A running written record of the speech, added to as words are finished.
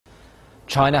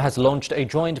China has launched a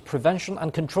joint prevention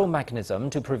and control mechanism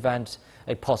to prevent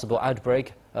a possible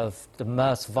outbreak of the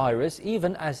MERS virus,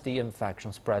 even as the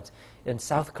infection spreads in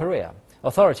South Korea.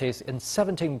 Authorities in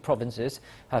 17 provinces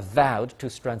have vowed to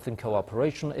strengthen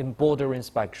cooperation in border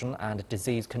inspection and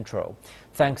disease control.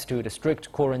 Thanks to the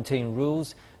strict quarantine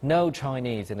rules, no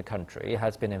Chinese in the country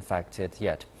has been infected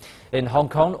yet. In Hong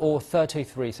Kong, all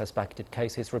 33 suspected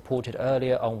cases reported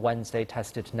earlier on Wednesday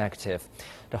tested negative.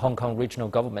 The Hong Kong regional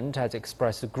government has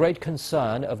expressed great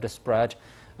concern of the spread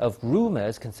of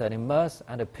rumors concerning MERS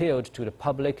and appealed to the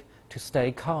public to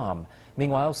stay calm.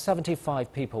 Meanwhile,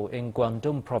 75 people in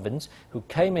Guangdong province who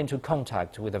came into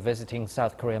contact with a visiting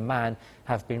South Korean man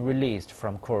have been released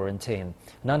from quarantine.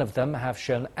 None of them have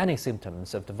shown any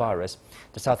symptoms of the virus.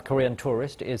 The South Korean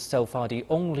tourist is so far the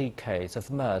only case of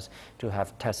MERS to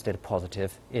have tested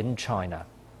positive in China.